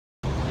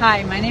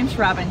Hi, my name's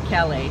Robin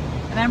Kelly,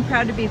 and I'm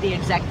proud to be the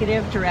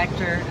Executive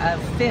Director of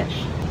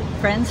FISH,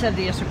 Friends of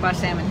the Issaquah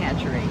Salmon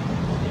Hatchery.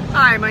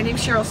 Hi, my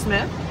name's Cheryl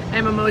Smith.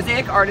 I'm a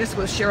mosaic artist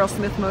with Cheryl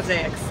Smith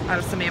Mosaics out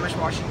of Sammamish,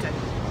 Washington.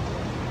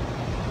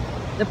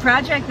 The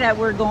project that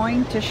we're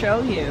going to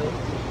show you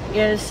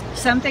is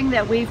something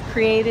that we've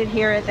created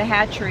here at the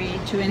hatchery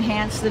to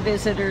enhance the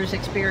visitor's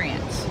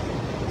experience.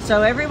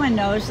 So everyone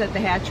knows that the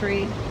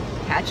hatchery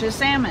hatches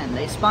salmon,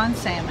 they spawn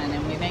salmon,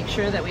 and we make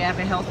sure that we have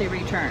a healthy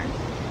return.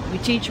 We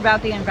teach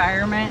about the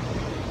environment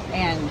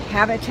and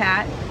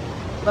habitat,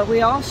 but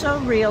we also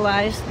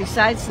realize,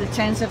 besides the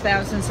tens of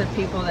thousands of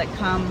people that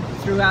come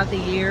throughout the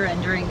year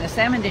and during the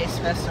Salmon Days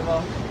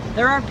Festival,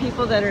 there are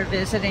people that are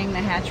visiting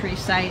the hatchery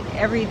site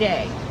every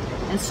day.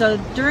 And so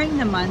during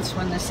the months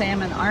when the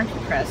salmon aren't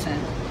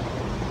present,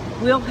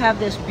 we'll have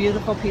this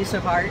beautiful piece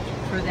of art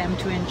for them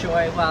to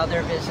enjoy while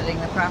they're visiting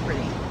the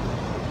property.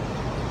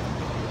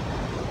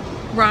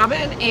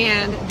 Robin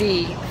and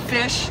the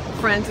FISH,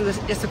 Friends of the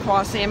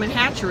Issaquah Salmon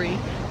Hatchery,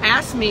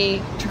 asked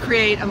me to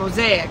create a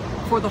mosaic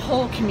for the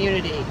whole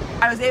community.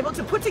 I was able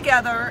to put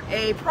together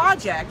a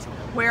project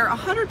where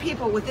 100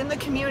 people within the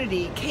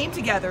community came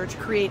together to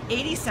create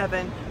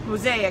 87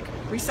 mosaic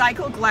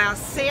recycled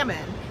glass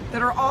salmon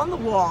that are on the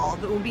wall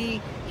that will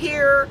be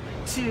here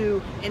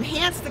to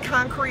enhance the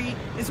concrete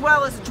as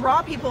well as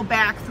draw people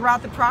back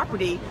throughout the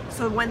property,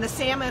 so when the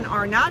salmon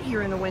are not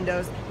here in the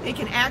windows, they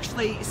can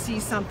actually see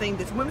something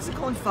that's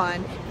whimsical and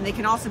fun, and they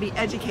can also be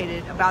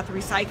educated about the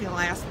recycling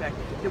aspect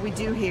that we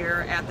do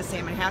here at the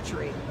Salmon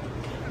Hatchery.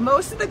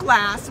 Most of the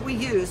glass we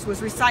used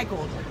was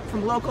recycled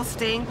from local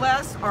stained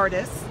glass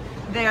artists,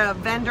 the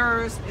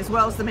vendors, as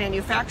well as the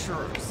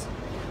manufacturers.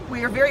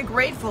 We are very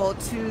grateful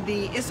to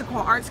the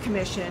Issaquah Arts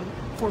Commission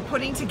for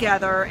putting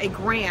together a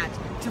grant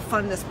to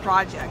fund this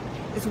project,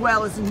 as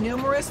well as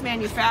numerous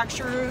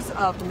manufacturers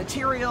of the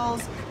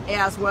materials,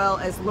 as well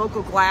as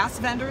local glass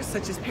vendors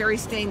such as Perry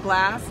Stained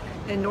Glass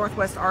and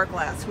Northwest Art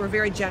Glass, who are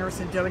very generous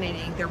in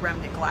donating their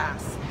remnant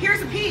glass.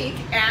 Here's a peek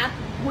at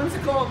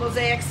whimsical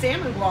mosaic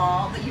salmon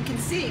wall that you can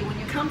see when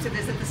you come to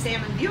visit the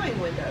salmon viewing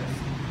windows.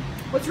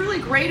 What's really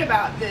great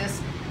about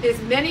this is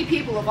many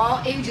people of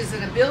all ages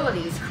and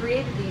abilities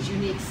created these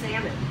unique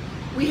salmon.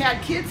 We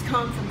had kids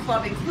come from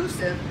Club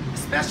Inclusive, a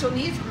special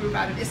needs group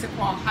out of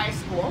Issaquah High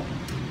School.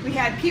 We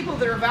had people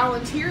that are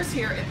volunteers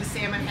here at the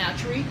Salmon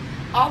Hatchery,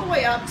 all the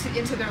way up to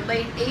into their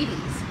late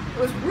 80s. It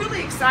was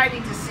really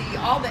exciting to see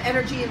all the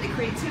energy and the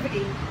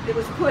creativity that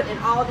was put in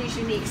all these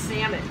unique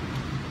salmon.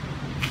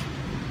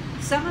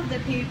 Some of the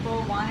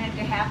people wanted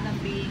to have them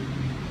be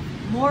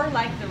more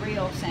like the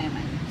real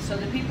salmon. So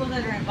the people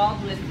that are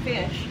involved with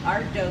FISH,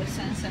 our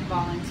docents and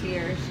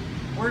volunteers,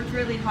 worked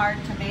really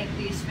hard to make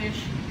these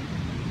fish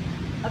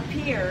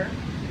appear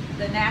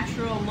the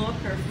natural look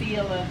or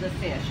feel of the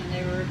fish, and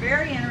they were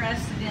very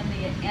interested in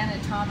the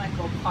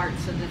anatomical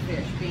parts of the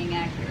fish being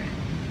accurate.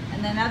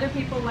 And then other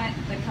people went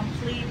the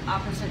complete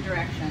opposite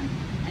direction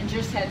and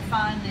just had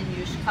fun and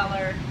used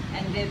color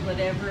and did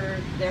whatever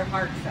their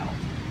heart felt.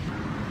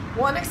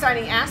 One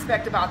exciting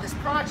aspect about this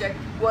project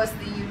was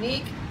the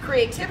unique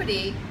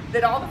creativity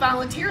that all the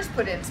volunteers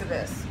put into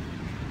this.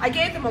 I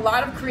gave them a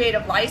lot of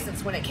creative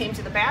license when it came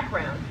to the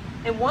background,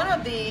 and one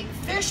of the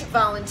FISH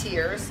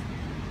volunteers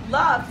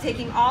loved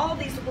taking all of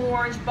these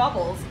orange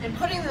bubbles and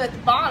putting them at the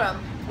bottom,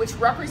 which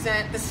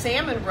represent the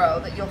salmon row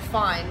that you'll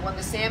find when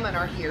the salmon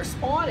are here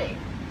spawning.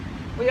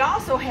 We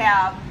also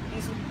have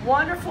these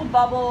wonderful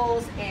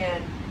bubbles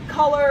and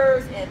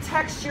colors and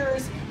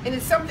textures, and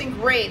it's something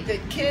great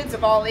that kids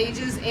of all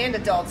ages and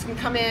adults can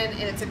come in,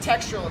 and it's a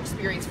textural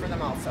experience for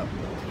them also.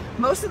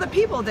 Most of the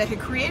people that had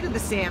created the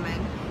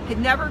salmon had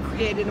never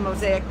created a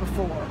mosaic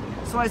before.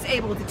 So I was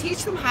able to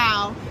teach them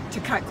how to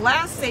cut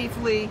glass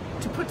safely,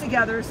 to put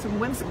together some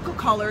whimsical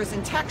colors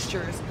and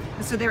textures,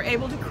 and so they're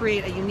able to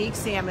create a unique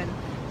salmon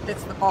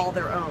that's all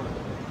their own.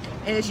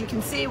 And as you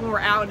can see when we're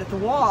out at the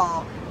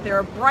wall, there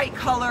are bright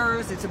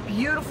colors, it's a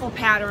beautiful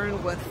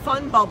pattern with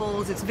fun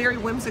bubbles, it's very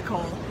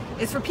whimsical.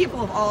 It's for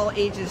people of all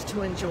ages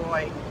to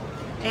enjoy.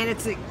 And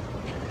it's a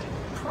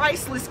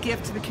priceless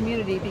gift to the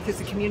community because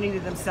the community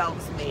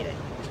themselves made it.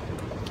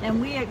 And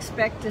we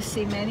expect to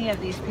see many of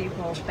these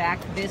people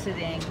back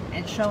visiting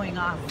and showing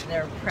off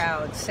their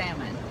proud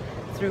salmon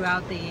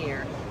throughout the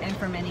year and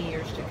for many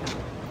years to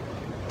come.